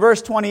 Whereas in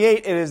verse 28,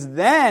 it is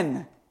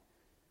then.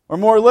 Or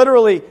more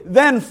literally,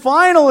 then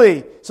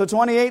finally. So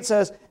 28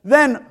 says,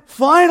 then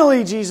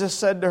finally Jesus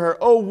said to her,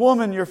 O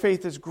woman, your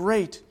faith is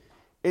great.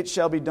 It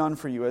shall be done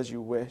for you as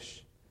you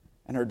wish.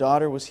 And her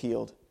daughter was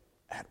healed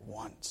at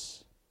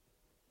once.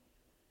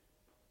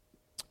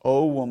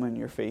 O woman,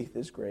 your faith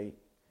is great.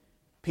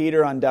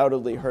 Peter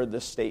undoubtedly heard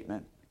this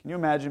statement. Can you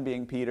imagine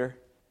being Peter?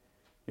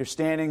 You're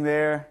standing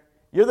there.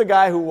 You're the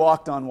guy who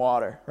walked on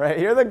water, right?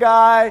 You're the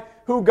guy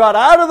who got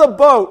out of the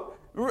boat.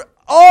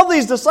 All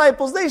these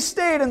disciples, they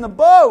stayed in the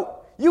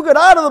boat. You got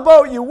out of the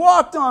boat. You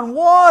walked on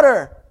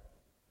water.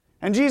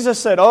 And Jesus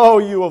said, oh,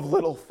 you of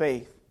little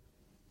faith.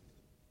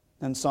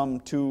 And some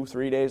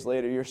 2-3 days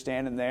later, you're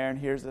standing there, and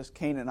here's this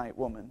Canaanite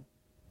woman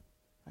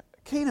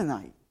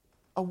Canaanite,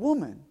 a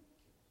woman.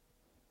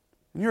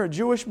 And you're a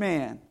Jewish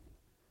man.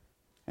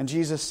 And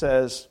Jesus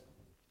says,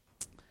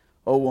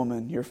 "O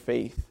woman, your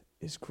faith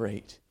is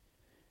great."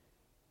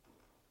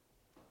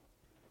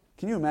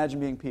 Can you imagine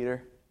being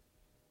Peter?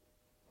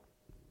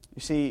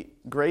 You see,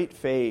 great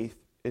faith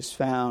is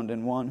found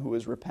in one who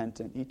is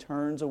repentant. He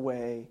turns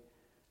away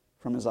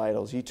from his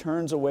idols. He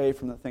turns away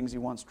from the things he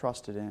once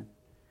trusted in.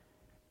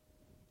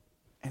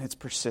 And it's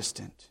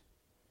persistent.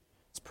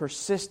 It's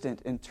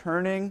persistent in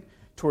turning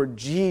toward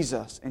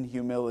Jesus in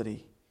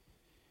humility.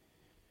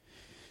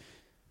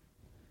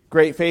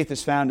 Great faith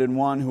is found in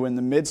one who in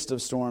the midst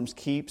of storms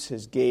keeps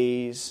his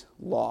gaze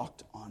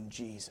locked on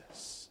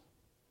Jesus.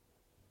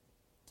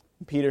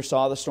 Peter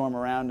saw the storm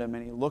around him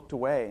and he looked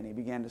away and he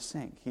began to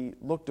sink. He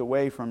looked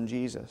away from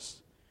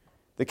Jesus.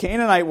 The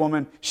Canaanite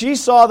woman, she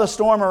saw the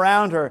storm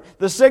around her,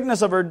 the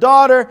sickness of her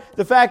daughter,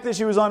 the fact that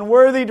she was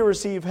unworthy to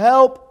receive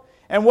help.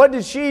 And what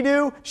did she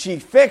do? She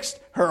fixed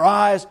her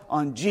eyes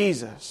on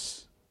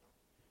Jesus.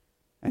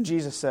 And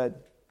Jesus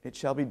said, "It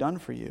shall be done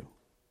for you."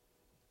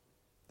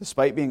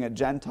 Despite being a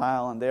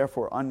Gentile and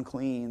therefore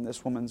unclean,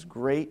 this woman's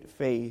great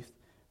faith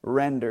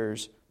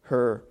renders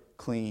her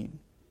clean.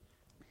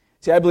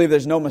 See, I believe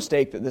there's no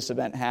mistake that this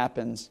event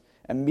happens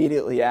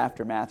immediately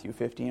after Matthew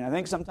 15. I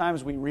think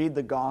sometimes we read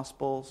the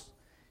Gospels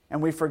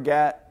and we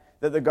forget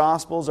that the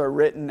Gospels are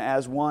written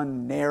as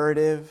one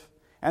narrative.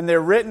 And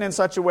they're written in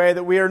such a way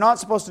that we are not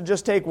supposed to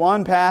just take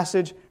one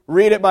passage,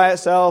 read it by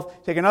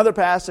itself, take another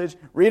passage,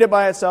 read it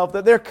by itself,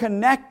 that they're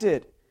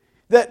connected.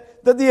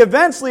 That the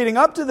events leading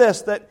up to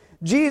this,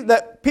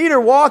 that Peter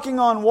walking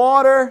on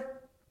water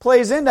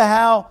plays into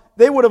how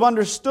they would have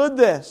understood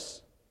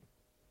this.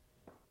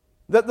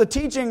 That the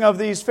teaching of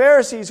these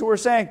Pharisees who were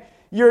saying,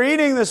 "You're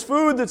eating this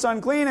food that's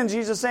unclean," and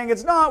Jesus saying,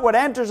 it's not what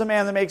enters a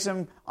man that makes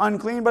him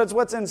unclean, but it's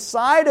what's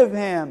inside of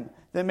him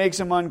that makes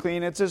him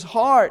unclean. It's his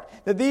heart,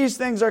 that these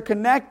things are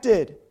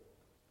connected.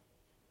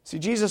 See,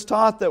 Jesus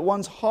taught that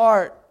one's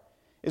heart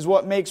is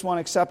what makes one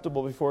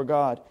acceptable before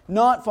God,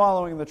 not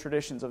following the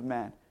traditions of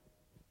men.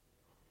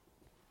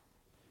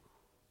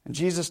 And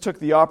Jesus took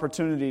the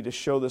opportunity to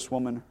show this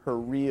woman her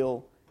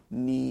real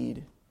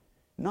need.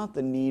 Not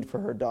the need for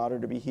her daughter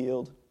to be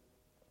healed,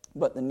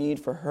 but the need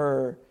for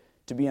her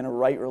to be in a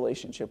right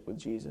relationship with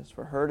Jesus,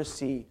 for her to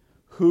see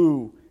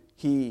who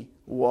He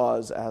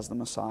was as the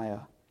Messiah,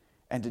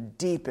 and to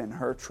deepen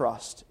her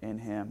trust in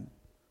Him.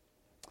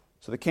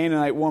 So the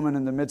Canaanite woman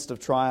in the midst of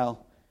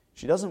trial,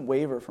 she doesn't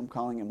waver from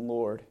calling Him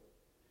Lord.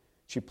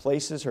 She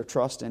places her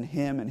trust in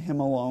Him and Him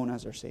alone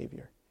as her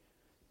Savior.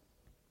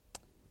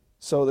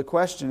 So the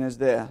question is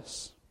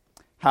this: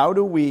 how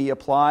do we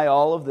apply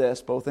all of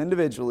this, both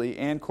individually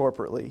and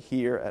corporately,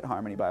 here at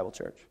Harmony Bible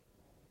Church?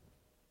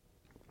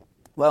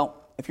 Well,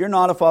 if you're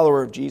not a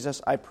follower of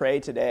Jesus, I pray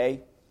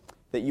today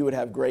that you would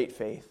have great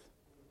faith.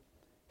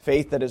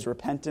 Faith that is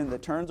repentant,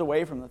 that turns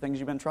away from the things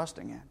you've been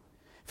trusting in.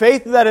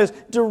 Faith that is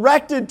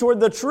directed toward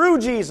the true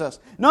Jesus.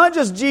 Not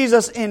just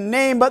Jesus in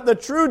name, but the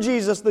true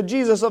Jesus, the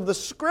Jesus of the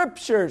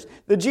Scriptures.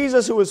 The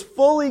Jesus who is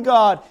fully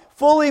God,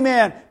 fully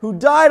man, who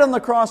died on the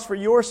cross for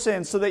your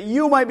sins so that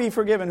you might be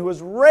forgiven, who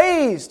was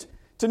raised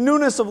to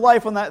newness of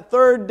life on that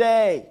third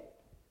day.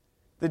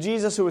 The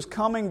Jesus who is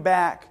coming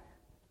back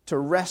to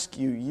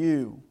rescue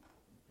you,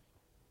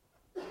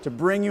 to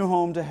bring you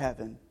home to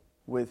heaven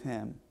with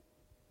Him.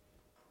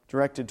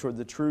 Directed toward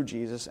the true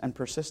Jesus and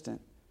persistent.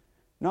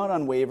 Not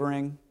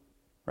unwavering,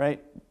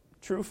 right?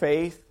 True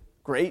faith,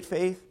 great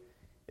faith,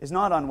 is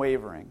not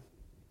unwavering,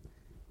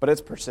 but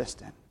it's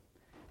persistent.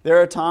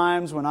 There are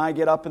times when I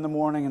get up in the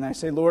morning and I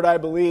say, "Lord, I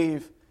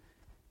believe.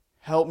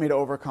 Help me to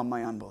overcome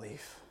my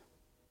unbelief."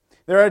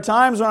 There are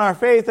times when our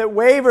faith, it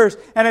wavers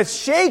and it's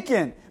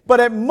shaken,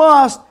 but it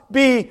must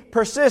be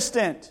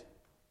persistent.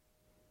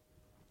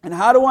 And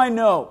how do I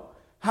know?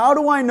 How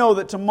do I know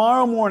that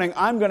tomorrow morning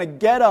I'm going to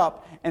get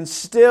up and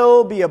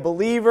still be a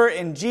believer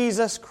in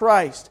Jesus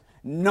Christ?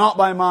 Not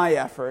by my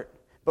effort,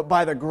 but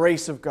by the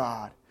grace of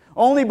God.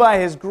 Only by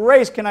His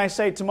grace can I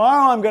say,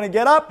 tomorrow I'm going to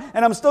get up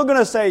and I'm still going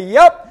to say,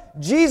 yep,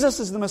 Jesus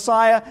is the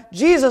Messiah.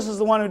 Jesus is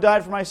the one who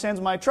died for my sins.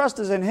 My trust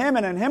is in Him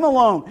and in Him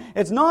alone.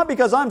 It's not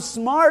because I'm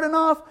smart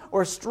enough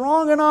or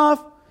strong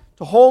enough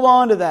to hold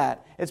on to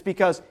that. It's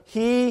because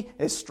He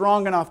is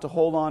strong enough to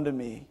hold on to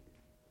me.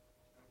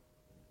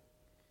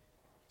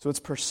 So it's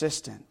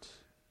persistent,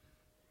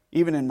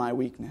 even in my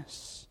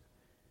weakness.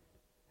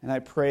 And I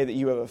pray that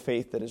you have a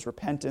faith that is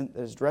repentant,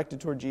 that is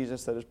directed toward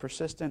Jesus, that is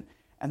persistent,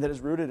 and that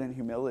is rooted in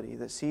humility,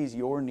 that sees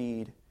your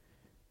need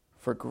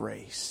for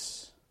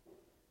grace,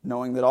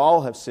 knowing that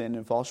all have sinned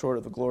and fall short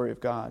of the glory of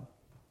God.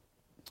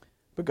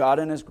 But God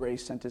in His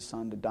grace sent His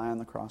Son to die on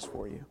the cross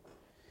for you.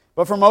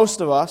 But for most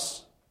of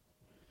us,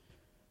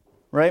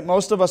 right,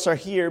 most of us are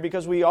here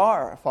because we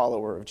are a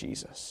follower of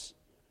Jesus.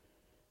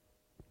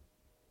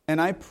 And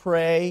I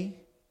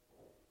pray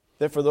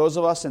that for those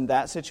of us in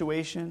that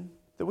situation,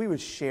 that we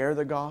would share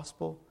the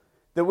gospel,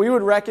 that we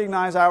would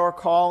recognize our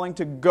calling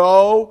to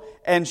go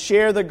and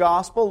share the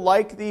gospel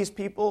like these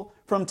people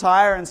from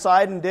Tyre and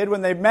Sidon did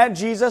when they met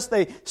Jesus.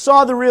 They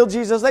saw the real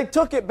Jesus. They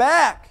took it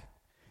back.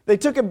 They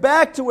took it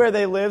back to where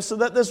they lived so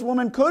that this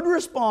woman could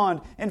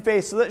respond in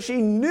faith, so that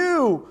she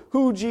knew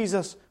who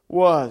Jesus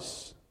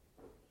was.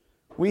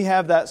 We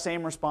have that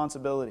same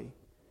responsibility.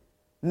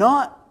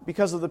 Not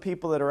because of the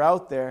people that are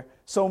out there,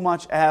 so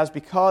much as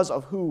because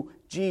of who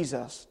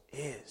Jesus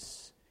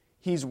is.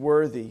 He's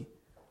worthy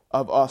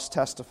of us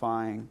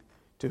testifying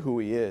to who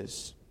He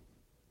is.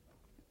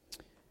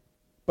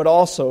 But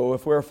also,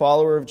 if we're a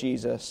follower of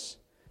Jesus,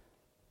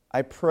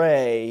 I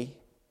pray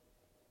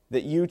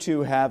that you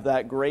too have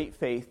that great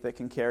faith that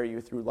can carry you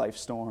through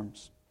life's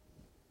storms.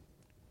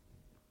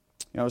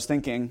 I was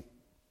thinking,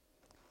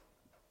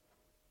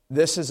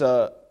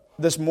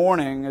 this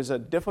morning is a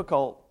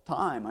difficult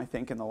time, I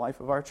think, in the life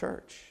of our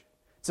church.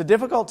 It's a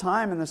difficult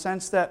time in the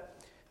sense that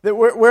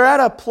we're at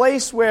a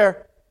place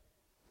where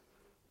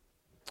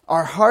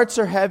our hearts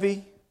are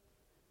heavy.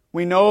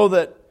 We know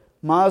that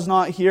Ma's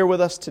not here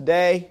with us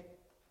today.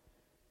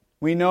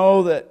 We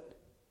know that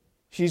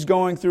she's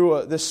going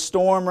through this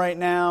storm right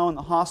now in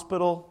the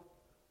hospital.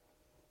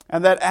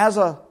 And that as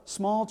a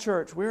small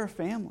church, we're a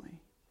family.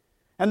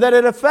 And that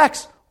it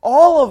affects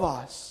all of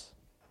us.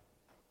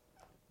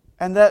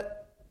 And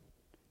that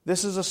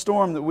this is a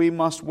storm that we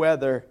must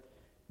weather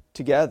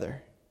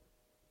together.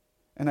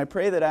 And I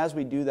pray that as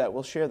we do that,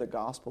 we'll share the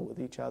gospel with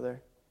each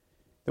other.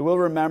 That we'll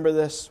remember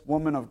this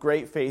woman of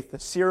great faith, the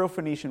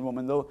Syrophoenician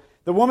woman,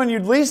 the woman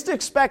you'd least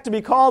expect to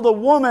be called a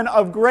woman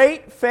of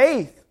great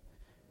faith.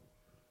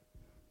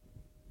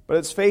 But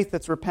it's faith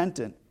that's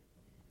repentant.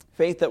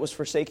 Faith that was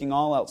forsaking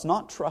all else,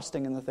 not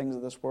trusting in the things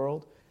of this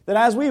world. That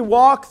as we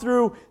walk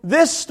through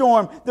this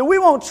storm, that we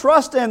won't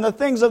trust in the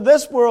things of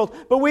this world,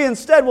 but we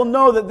instead will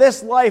know that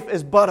this life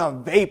is but a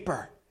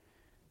vapor.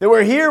 That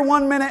we're here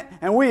one minute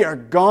and we are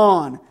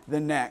gone the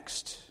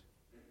next.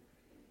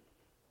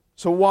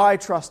 So why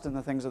trust in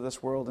the things of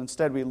this world?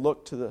 Instead, we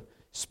look to the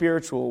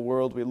spiritual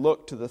world. We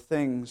look to the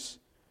things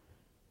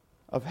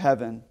of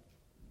heaven.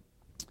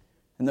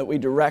 And that we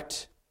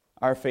direct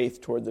our faith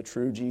toward the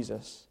true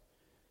Jesus,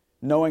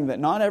 knowing that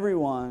not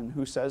everyone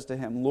who says to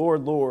Him,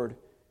 Lord, Lord,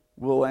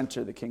 will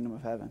enter the kingdom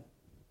of heaven.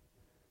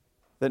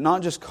 That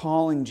not just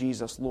calling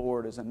Jesus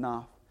Lord is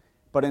enough,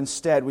 but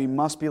instead we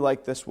must be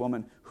like this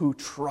woman who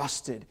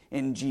trusted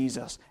in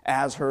Jesus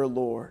as her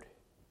Lord.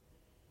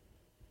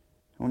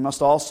 And we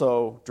must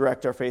also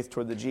direct our faith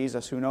toward the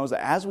Jesus who knows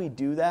that as we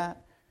do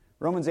that,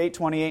 Romans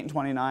 8:28 and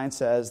 29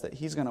 says that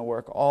He's going to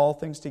work all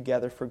things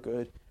together for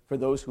good for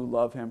those who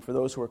love Him, for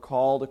those who are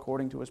called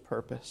according to His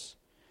purpose.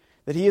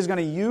 That He is going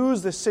to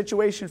use this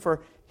situation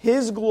for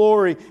His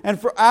glory and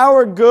for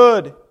our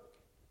good.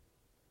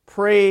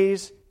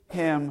 Praise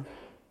Him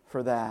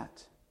for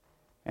that.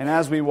 And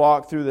as we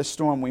walk through this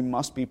storm, we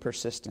must be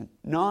persistent.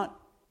 Not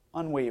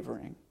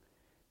unwavering,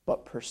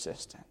 but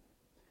persistent.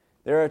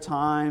 There are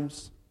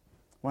times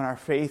when our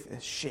faith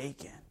is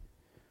shaken.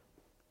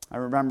 I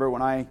remember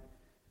when I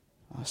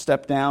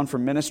stepped down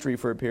from ministry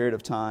for a period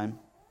of time,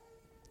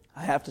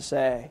 I have to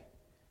say,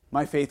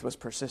 my faith was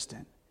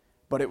persistent,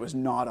 but it was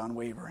not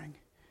unwavering.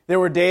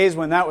 There were days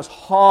when that was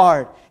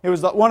hard. It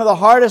was one of the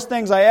hardest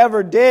things I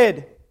ever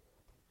did.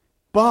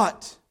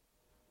 But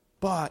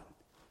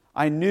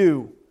I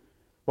knew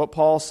what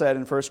Paul said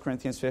in 1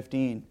 Corinthians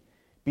 15.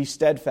 Be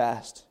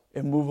steadfast,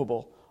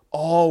 immovable,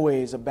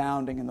 always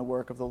abounding in the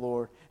work of the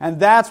Lord.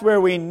 And that's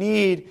where we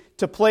need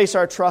to place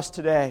our trust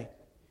today,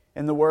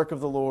 in the work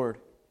of the Lord,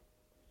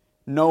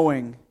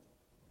 knowing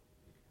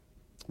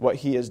what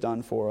He has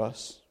done for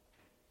us,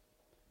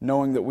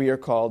 knowing that we are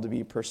called to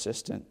be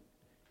persistent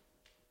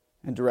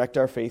and direct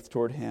our faith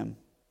toward Him.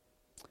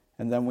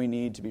 And then we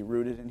need to be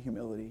rooted in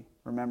humility,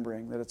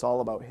 remembering that it's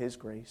all about His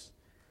grace.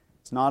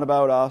 It's not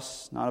about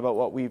us, not about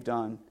what we've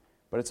done,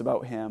 but it's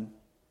about Him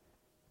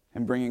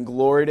and bringing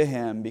glory to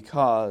Him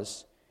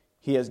because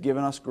He has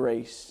given us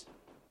grace.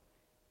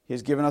 He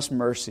has given us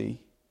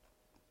mercy,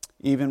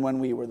 even when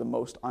we were the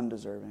most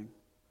undeserving.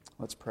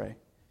 Let's pray.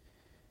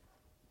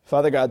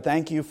 Father God,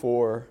 thank You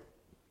for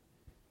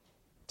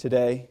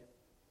today.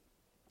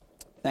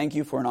 Thank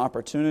You for an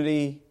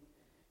opportunity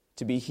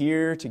to be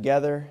here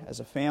together as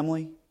a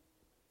family.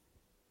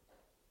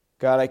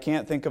 God, I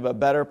can't think of a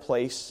better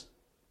place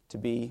to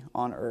be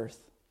on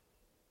earth.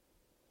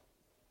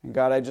 And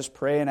God, I just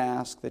pray and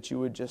ask that You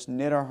would just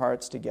knit our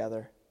hearts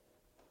together.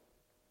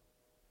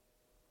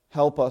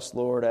 Help us,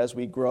 Lord, as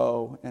we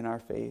grow in our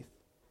faith.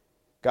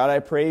 God, I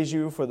praise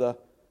You for the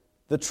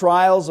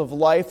trials of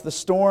life, the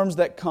storms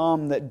that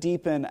come that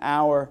deepen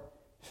our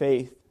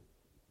faith.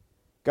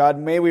 God,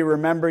 may we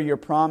remember Your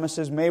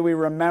promises. May we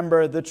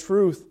remember the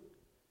truth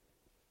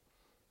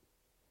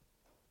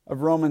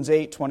of Romans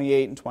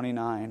 8:28 and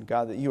 29.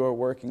 God, that You are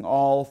working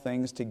all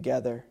things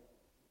together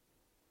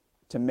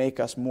to make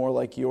us more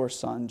like Your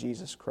Son,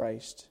 Jesus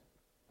Christ.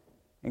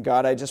 And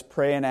God, I just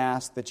pray and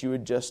ask that You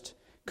would just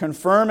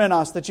confirm in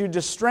us, that You would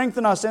just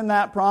strengthen us in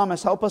that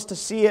promise. Help us to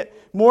see it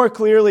more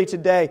clearly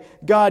today.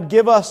 God,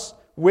 give us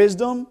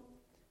wisdom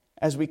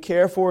as we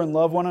care for and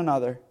love one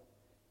another,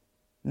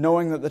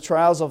 knowing that the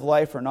trials of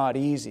life are not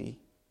easy,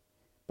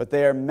 but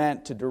they are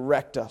meant to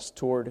direct us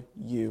toward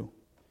You.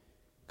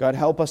 God,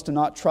 help us to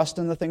not trust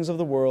in the things of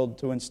the world,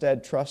 to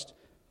instead trust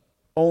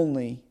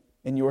only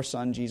in your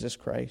Son, Jesus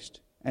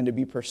Christ, and to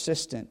be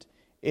persistent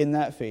in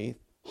that faith,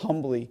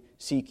 humbly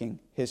seeking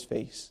His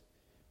face.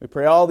 We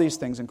pray all these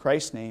things in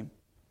Christ's name.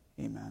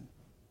 Amen.